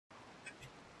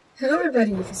Hello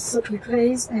everybody, this is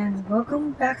Plays and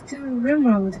welcome back to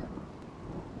RimWorld.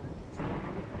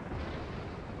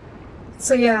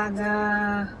 So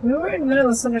yeah, we were in the middle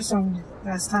of a thunderstorm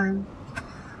last time.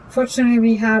 Fortunately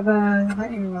we have a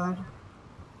lightning rod.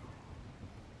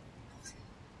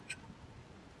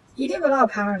 You do have a lot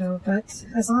of power though, but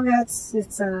as long as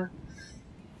it's a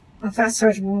fast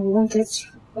charge mode, we won't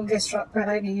get struck by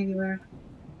lightning anywhere.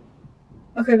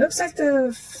 Okay, looks like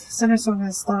the thunderstorm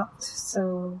has stopped,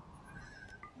 so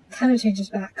kind of changes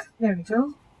back. There we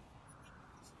go.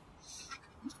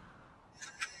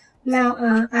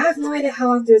 Now, I have no idea how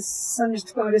long this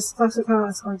fossil power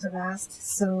is going to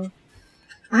last, so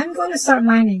I'm going to start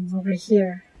mining over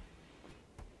here.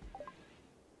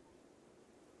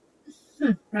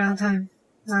 Around time.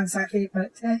 Not exactly,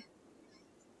 but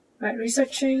right,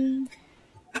 researching.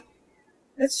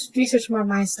 Let's research more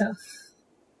mine stuff.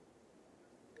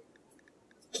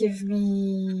 Give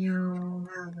me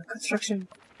the construction.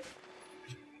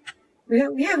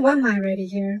 We have one mine ready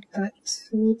here, but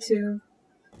we need to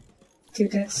do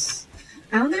this.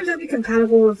 I wonder if they'll be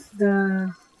compatible with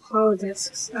the hollow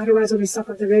discs, otherwise we'll be stuck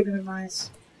with the regular mines.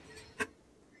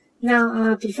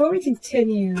 Now, before we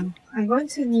continue, I'm going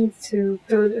to need to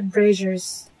build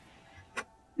embrasures.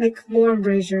 Make more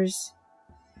embrasures.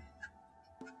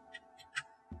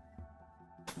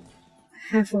 A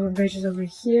handful of embrasures over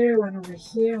here, one over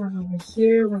here, one over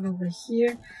here, one over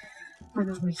here, one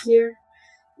over here.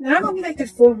 They're not going to be like the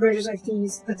full embrasures like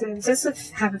these, but then just to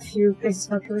have a few places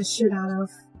for people to shoot out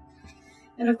of.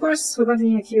 And of course, we're going to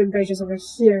need a few embrasures over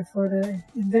here for the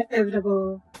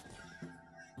inevitable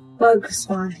bug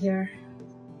spawn here.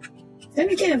 Then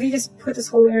again, if we just put this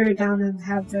whole area down and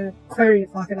have the quarry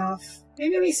block it off,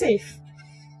 maybe it'll be safe.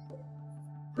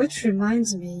 Which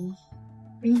reminds me,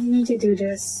 we need to do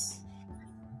this.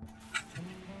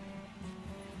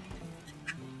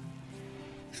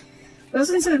 Those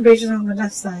are some embrasures on the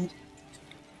left side.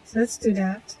 So let's do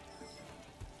that.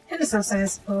 And the south side, I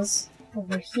suppose.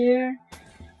 Over here.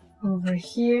 Over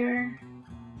here.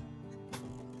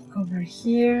 Over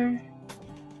here.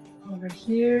 Over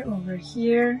here. Over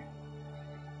here.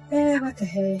 And what the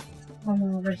hey. One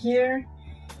more over here.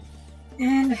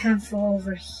 And a handful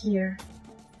over here.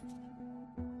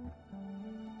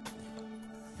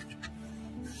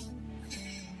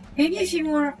 Maybe a few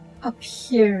more up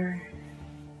here.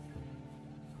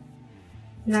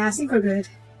 Nah, I think we're good.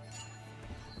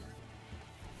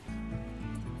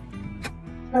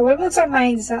 Now, we'll start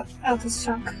mining this out this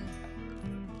chunk.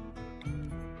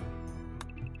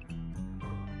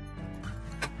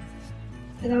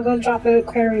 And I'm gonna drop a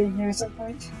quarry in here at some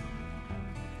point.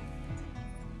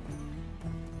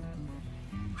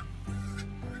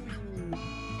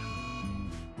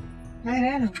 An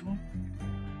animal.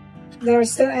 There are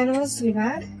still animals to be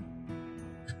mad?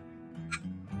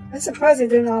 I'm surprised they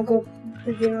didn't all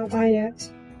die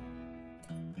yet.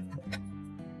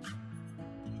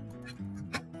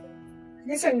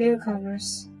 These are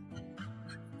newcomers.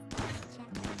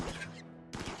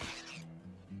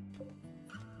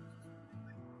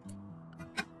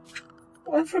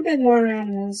 One forbid more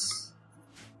animals.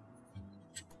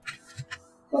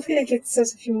 Hopefully that gets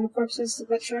us a few more corpses to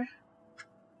butcher.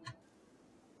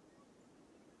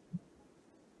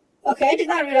 Okay, I did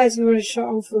not realize we were short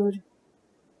on food.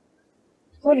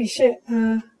 Holy shit,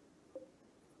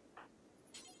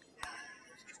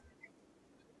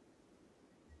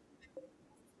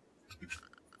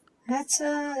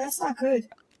 that's not good.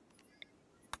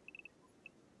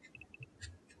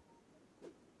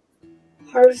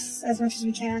 Harvest as much as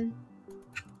we can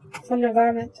from the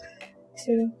environment,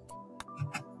 too.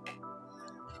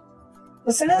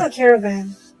 We'll send out a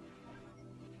caravan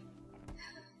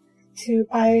to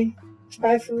buy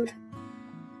food.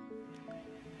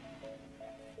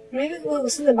 Maybe we'll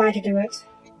send the mine to do it.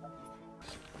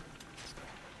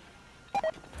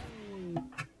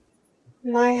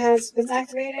 Mine has been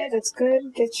activated, that's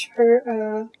good. Get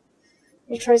her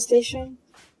recharge station.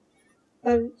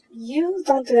 You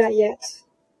don't do that yet.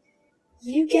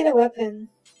 You get a weapon.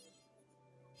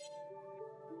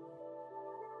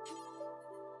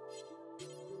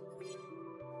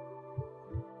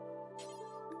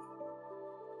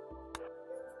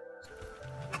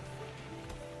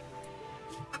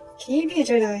 Can you be a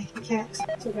Jedi? You can't.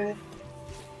 Too bad.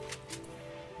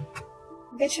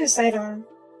 I'll get you a sidearm.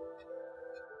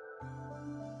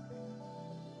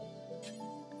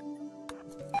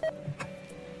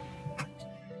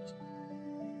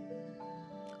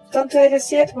 Don't do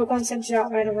this yet, we're going to send you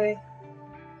out right away.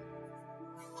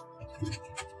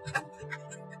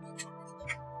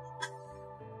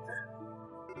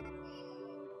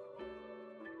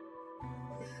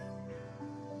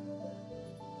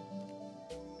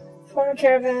 Form a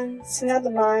caravan, send out the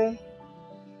Mai.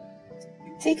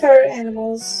 Take our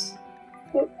animals.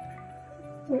 Oh.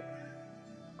 Oh.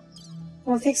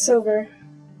 We'll take silver.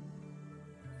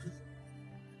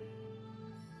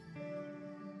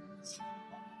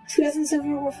 2,000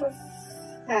 silver worth of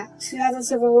 2,000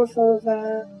 silver worth of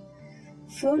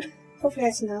food. Hopefully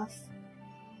that's enough.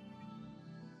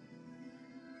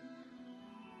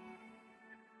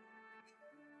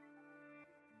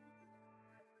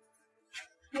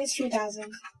 It's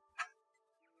 3,000.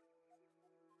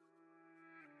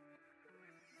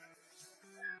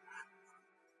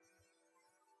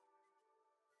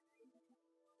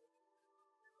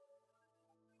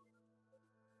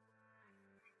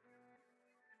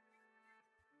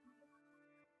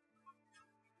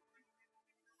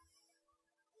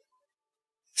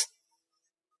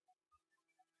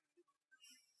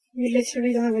 We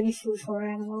literally don't have any food for our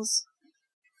animals.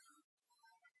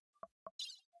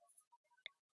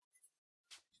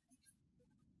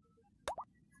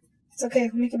 It's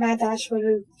okay, we'll make a mad dash for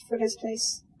this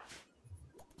place.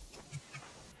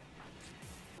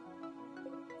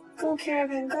 Go,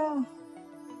 caravan, go!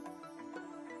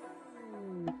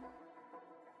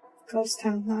 Ghost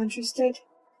Town, not interested.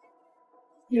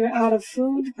 You're out of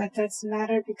food, but that doesn't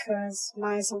matter because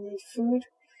mice don't need food.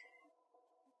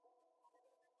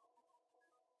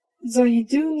 So you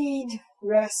do need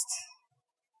rest.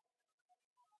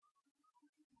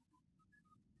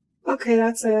 Okay,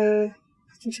 that's a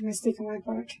huge mistake on my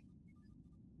part.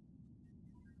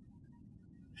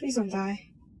 Please don't die.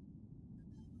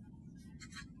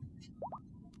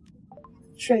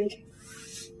 Trade.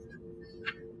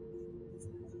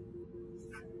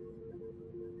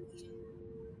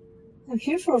 I'm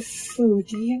here for food,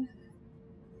 do you?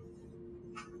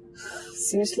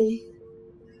 Seriously?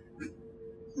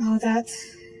 Oh, that.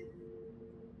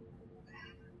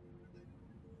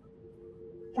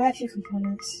 Buy a few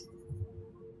components.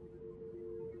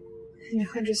 And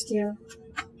 100 steel.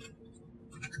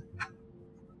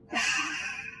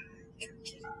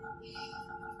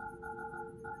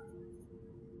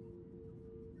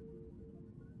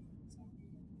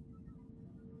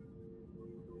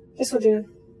 This will do.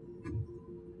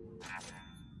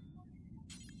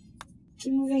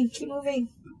 Keep moving, keep moving.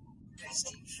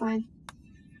 Resting, fine.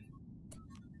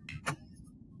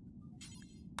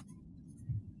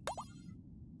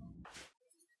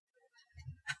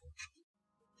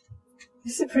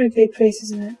 This is a pretty big place,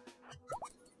 isn't it?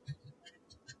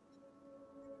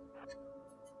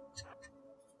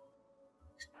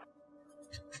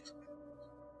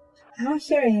 I don't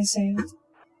hear anything.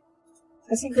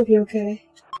 I think we'll be okay.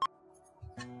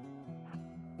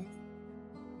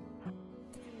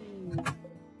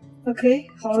 Okay,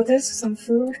 all this, some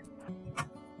food.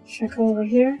 Should I come over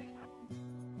here?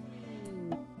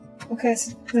 Okay,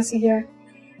 so nothing here.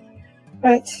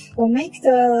 Right, we'll make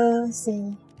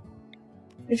the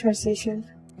recharge station.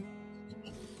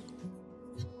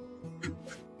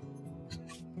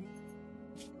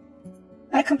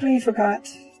 I completely forgot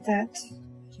that.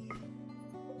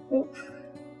 Oop.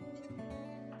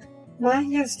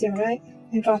 Mine, you have steel, right?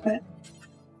 And drop it.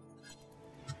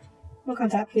 Work on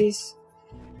that, please.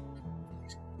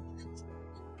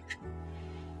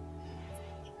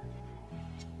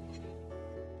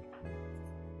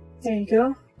 There you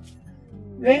go.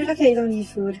 Very lucky you don't need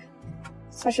food.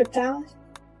 Slash it down.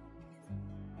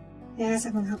 Yeah, that's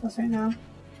not gonna help us right now.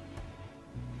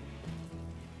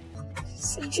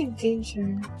 Ancient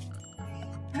danger.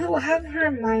 I will have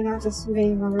her mind out just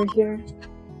laying over here.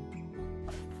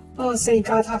 Oh, thank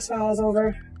God, talks about all is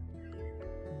over.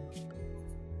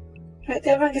 Right,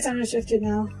 everyone gets unrestricted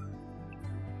now.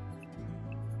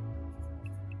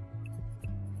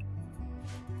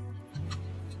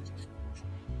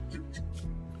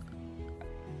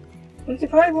 We could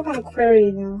probably work on a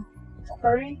query now.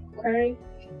 Query? Query?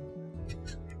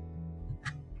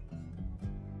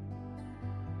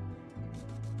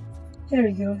 There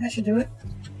we go, that should do it.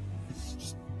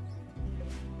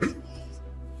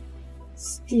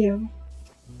 Steel.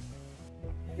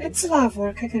 It's a lot of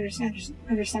work, I can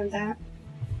understand that.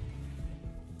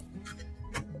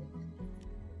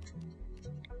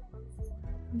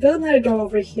 Build another door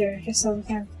over here, just so we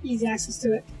can have easy access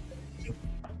to it.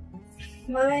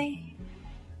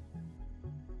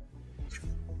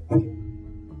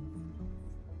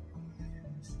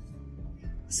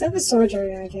 Set up a storage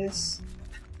area, I guess.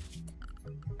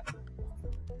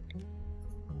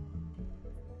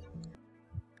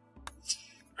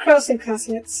 Cross-save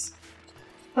caskets.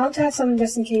 I want to have some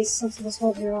just in case something was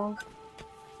horribly wrong.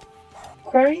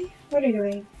 Query? What are you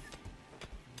doing?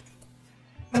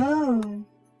 Oh.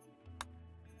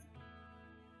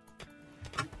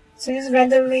 So you just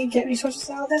randomly get resources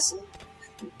out of this?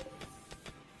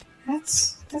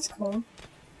 That's cool.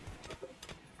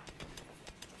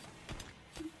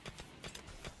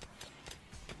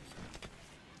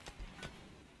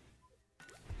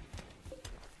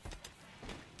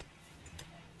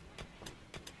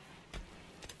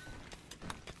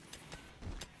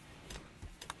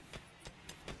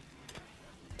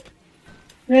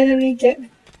 Randomly get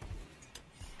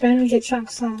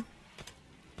chunks, huh?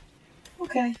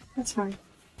 Okay, that's fine.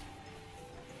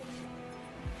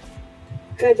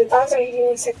 Good, the dogs are eating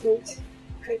insect meat.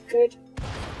 Good, good.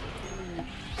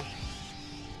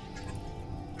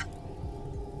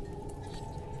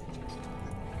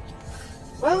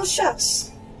 Well,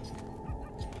 shucks.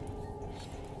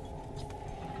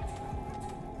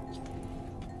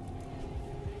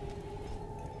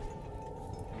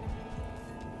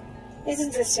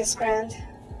 Isn't this just grand?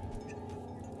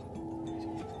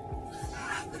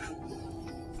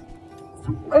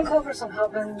 I'm gonna call for some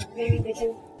help and maybe they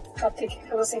can help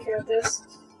us take care of this.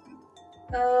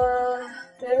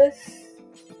 Lilith,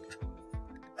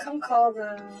 come call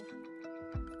the...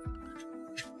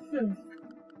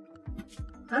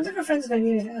 I don't think our friends have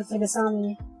been as they saw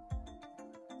me.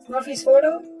 Northeast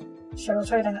photo? Sure, we'll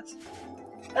try that.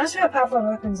 Not sure how powerful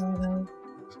our weapons are though.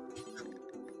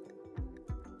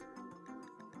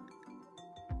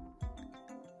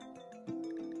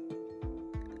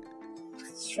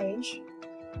 Strange.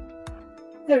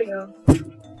 There we go.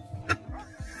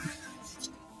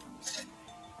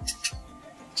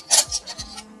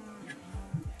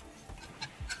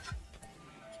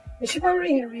 We should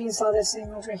probably reinstall this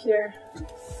thing over here.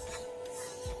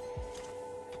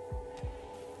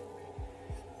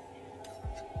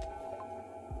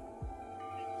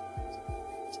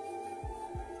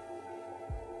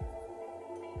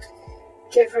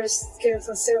 Give us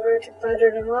some silver to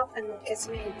butter them up and get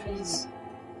some aid, please.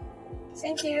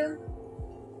 Thank you.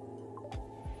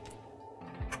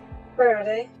 Where are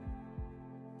they?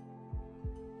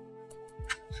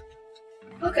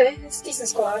 Okay, it's a decent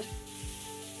squad.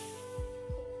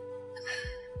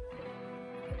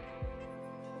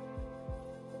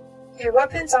 Your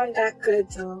weapons aren't that good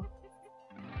though.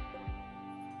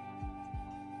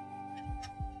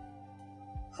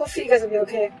 Hopefully you guys will be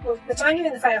okay. We'll join you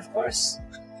in the fight, of course.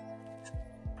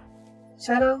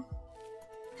 Shadow?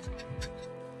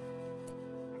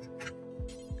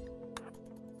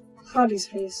 Howdies,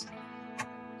 please.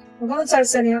 We're going to start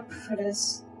setting up for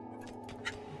this.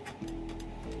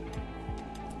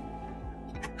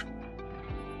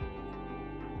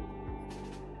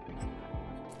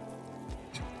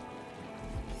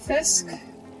 Fisk?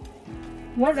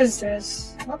 More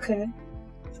visitors. Okay.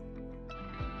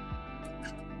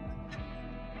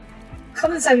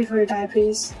 Come inside before you die,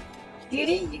 please.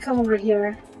 Beauty, you come over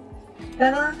here.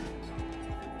 Bella,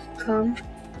 come.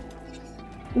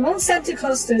 We won't stand too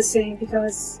close to this thing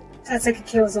because that's like a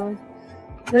kill zone.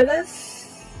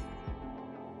 Lilith,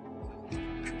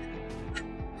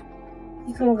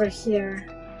 you come over here.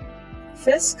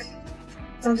 Fisk,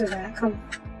 don't do that. Come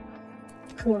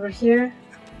over here.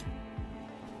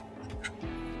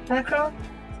 Macro,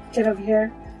 get over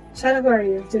here. Shadow, where are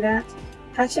you? Do that.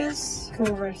 Patches, come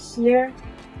over here.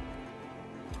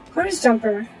 Where is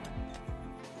Jumper?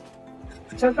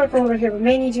 Jumper, come over here. We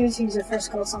may need you to use your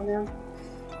first ghost on them.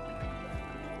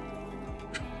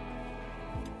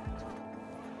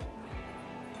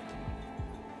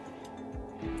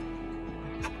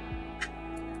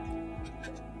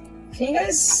 Can you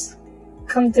guys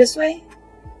come this way?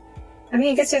 I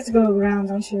mean, I guess you have to go around,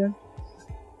 don't you?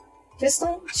 Just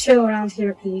don't chill around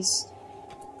here, please.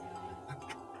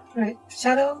 Right,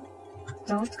 Shadow,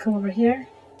 don't come over here.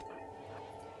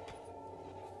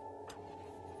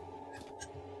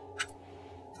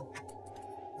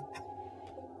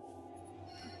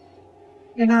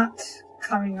 You're not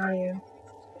coming, are you?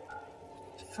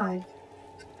 Fine.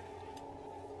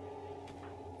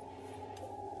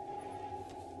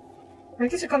 I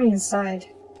guess you're coming inside.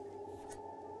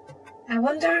 I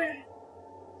wonder...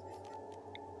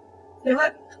 You know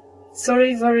what?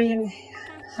 Sorry, very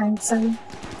handsome.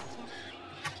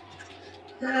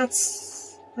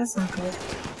 That's not good.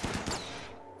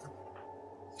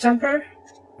 Jumper,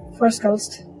 first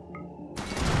ghost.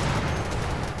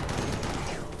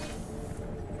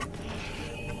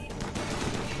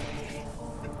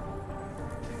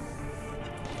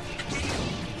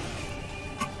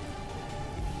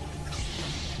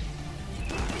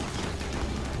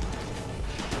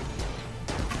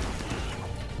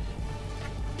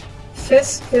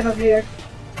 Fisk, get over here.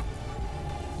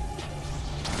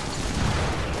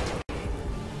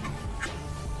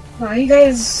 Wow, you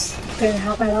guys didn't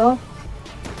help at all.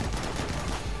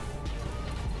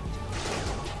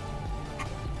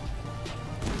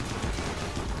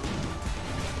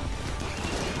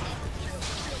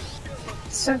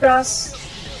 Sungrass.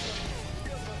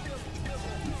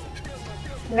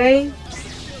 Rain.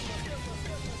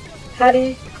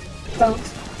 Hattie. Don't.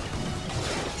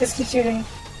 Just keep shooting.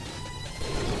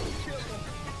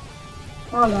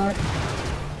 Oh lord.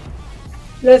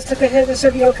 Liv took a hit, this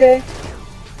should be okay.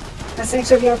 I think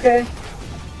should be okay.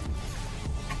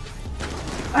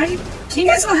 Can you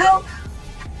guys go help?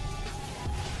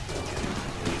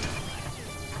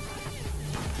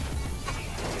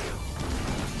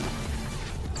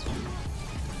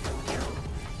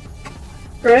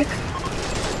 Brick?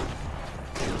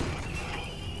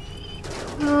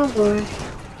 Oh boy.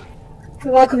 The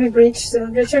wall could be breached, so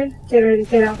Richard, get ready,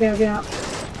 get out, get out, get out.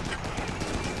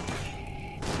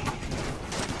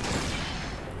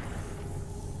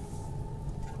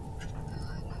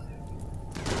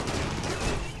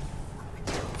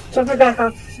 Jumper back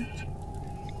up.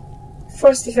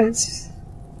 Force defense.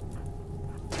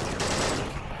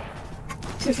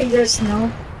 2 fingers,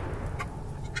 no.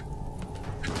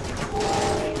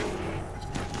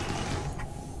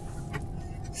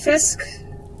 Fisk.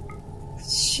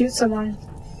 Shoot someone.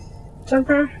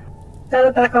 Jumper.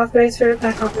 That'll back off, Race Spirit,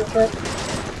 back off real quick.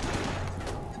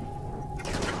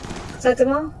 Is that them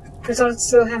all? There's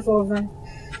still a handful of them.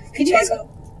 Could you guys go?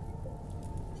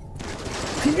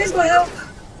 Could you guys go help?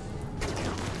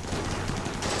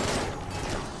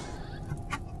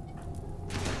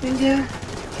 India.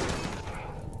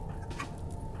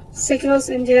 Signals,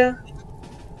 India.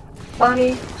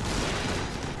 Bonnie.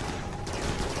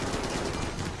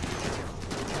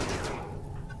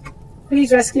 Who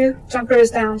needs rescue? Jumper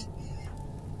is down.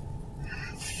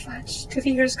 Fudge. 2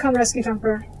 fingers, come rescue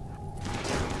Jumper.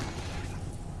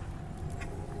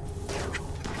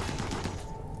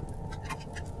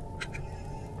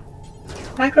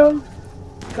 Macro.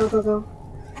 Go, go, go.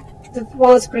 The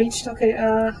wall is breached. Okay,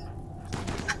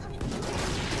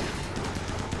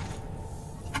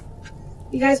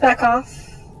 you guys back off.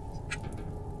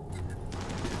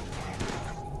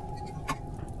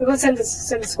 We're gonna send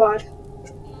the squad.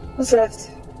 Who's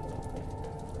left?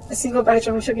 A single bite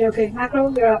drum, we should be okay.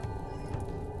 Macro, you're up.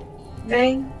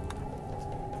 Bang.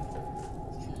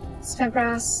 Spam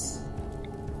brass.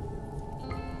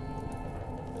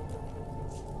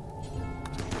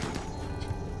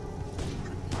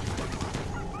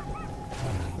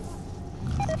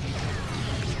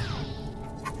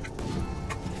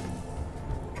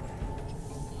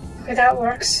 Okay, that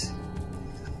works.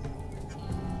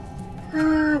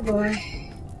 Oh boy.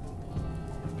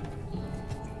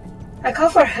 I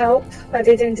called for help, but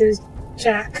they didn't do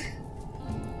jack.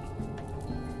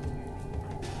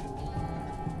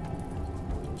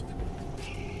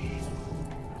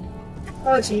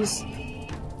 Oh jeez.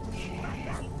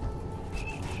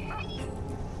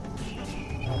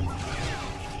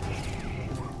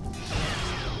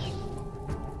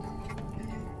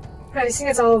 Right, I think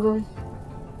it's all of them.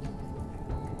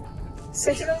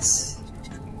 Signals?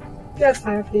 Get out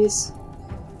fire, please.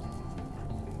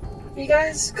 You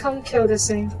guys come kill this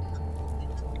thing.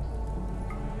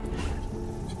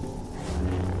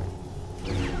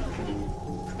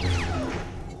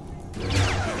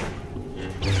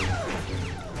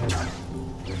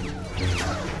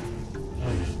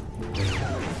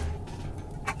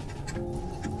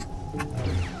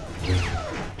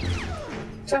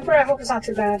 Jumper, I hope it's not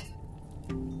too bad.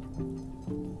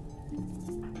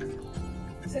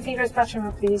 So fingers patch him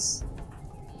up, please.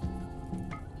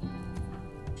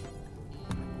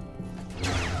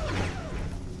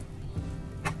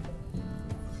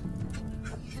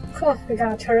 Cool, we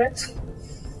got a turret.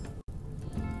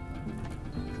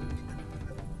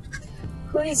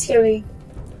 Who needs healing?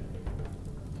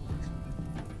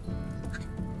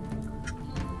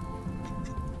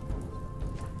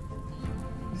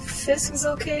 Fisk is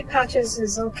okay, Patches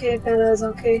is okay, Bella is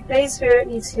okay. Lady Spirit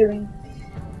needs healing.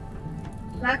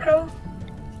 Macro?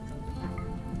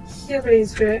 Heal Lady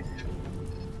Spirit.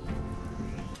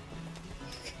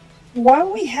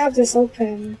 While we have this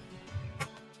open,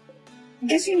 I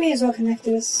guess we may as well connect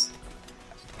this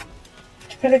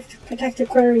to protect the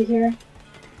query here.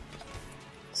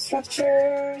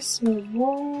 Structure, smooth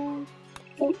wall,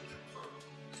 boop,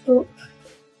 boop.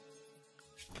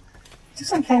 Do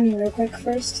some planning real quick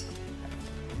first.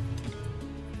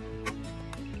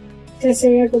 This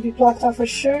area will be blocked off for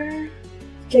sure.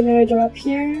 Generator up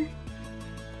here.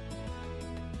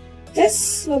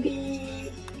 This will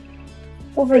be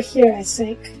over here, I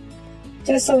think.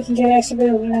 Just so we can get an extra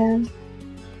bit of land.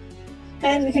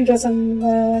 And we can draw some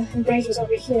embrasures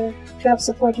over here to help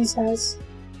support these guys.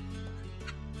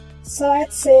 So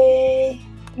I'd say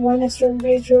 1 extra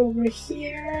embrasure over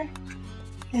here,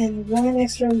 and 1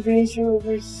 extra embrasure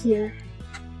over here.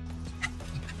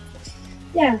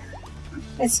 Yeah.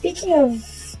 And speaking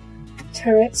of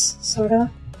turrets,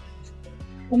 sorta,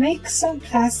 we'll make some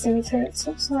plastic turrets.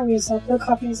 Oops, not result. We'll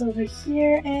copy this over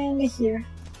here and here.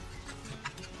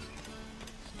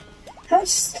 How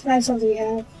much limestone do we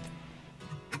have?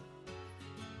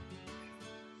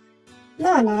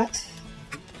 Not a lot.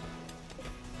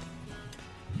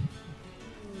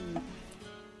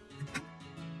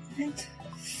 And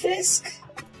Fisk.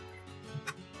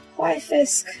 Why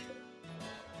Fisk?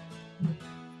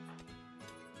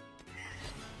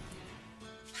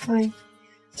 Fine.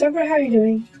 Jumper, how are you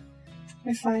doing?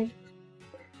 We're fine.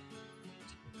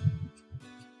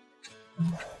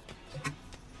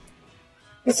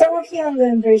 We start working on the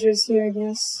embrasures here, I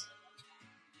guess.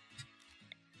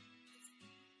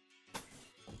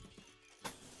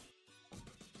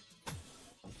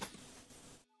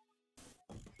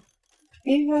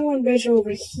 Maybe one more embrasure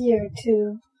over here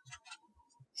too,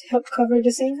 to help cover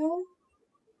this angle.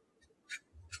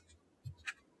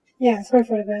 Yeah, it's probably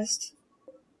for the best.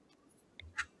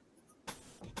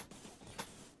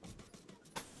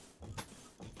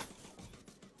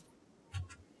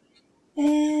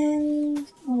 And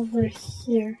over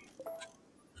here.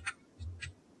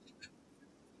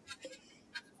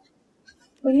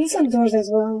 We need some doors as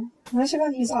well. I'm not sure if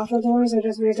I'm use auto doors or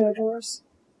just regular doors.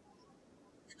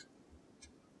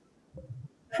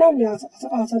 Probably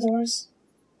auto doors.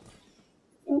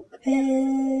 Oop,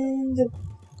 and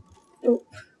oop.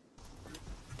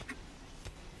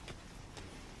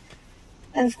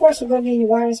 And of course we're going to need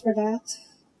wires for that.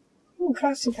 Ooh,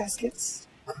 crafting baskets.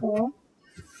 Cool.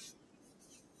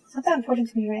 It's not that important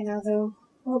to me right now though.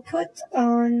 We'll put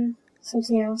on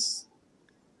something else.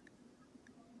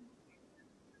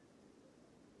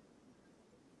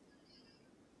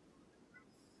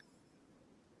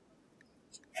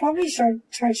 Probably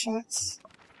charge shots.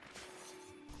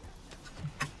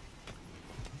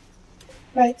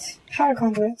 Right, power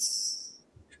conduits.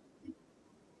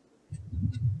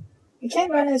 We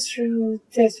can't run it through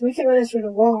this, we can run it through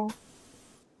the wall.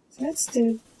 So let's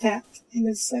do that in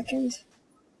a second.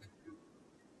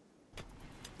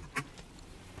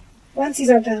 Once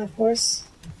these are done, of course.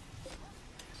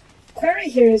 Quarry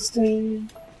here is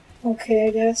doing okay, I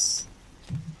guess.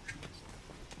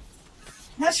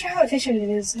 Not sure how efficient it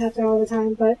is after all the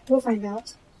time, but we'll find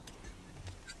out.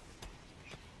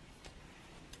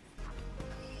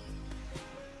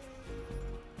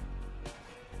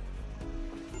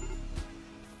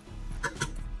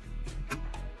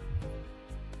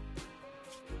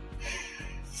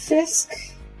 Fisk,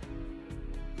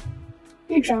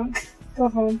 you're drunk. Go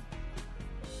home.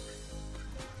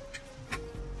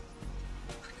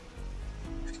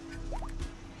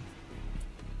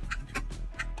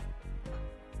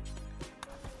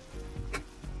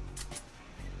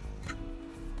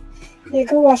 Yeah,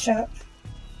 go wash up.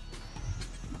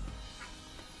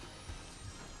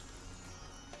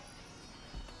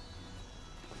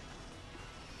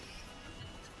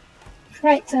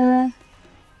 Right,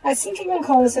 I think I'm gonna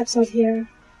call this episode here.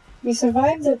 We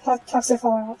survived the toxic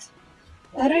fallout.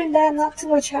 Other than that, not too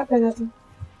much happened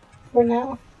for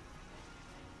now.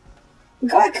 We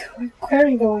got a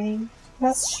query going.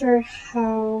 Not sure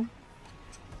how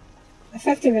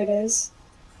effective it is.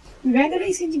 We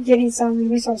randomly seem to be getting some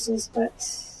resources, but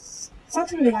it's not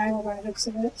too reliable by the looks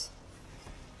of it.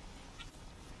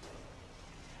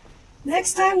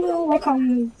 Next time we'll work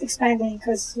on expanding,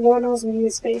 because Lord knows we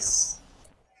need space.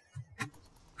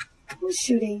 Who's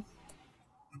shooting?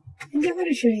 I think what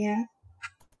are shooting at?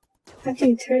 I'm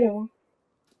thinking turtle.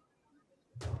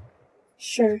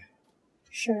 Sure.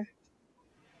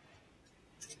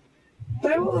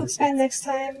 Where we'll expand next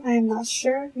time, I am not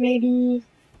sure. Maybe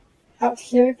out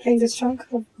here, playing this chunk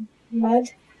of mud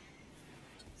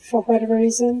for whatever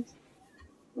reason.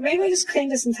 Or maybe we'll just clean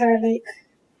this entire lake.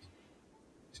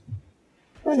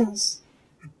 Who knows?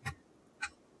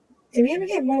 Did we ever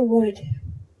get more wood?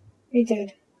 We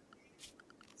did.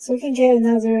 So we can get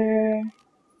another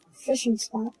fishing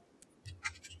spot.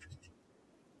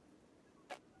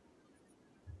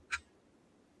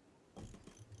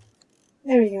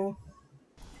 There we go.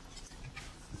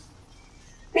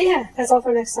 But yeah, that's all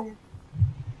for next time.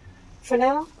 For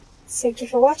now, thank you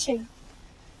for watching,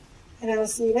 and I will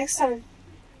see you next time.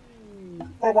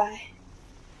 Bye bye.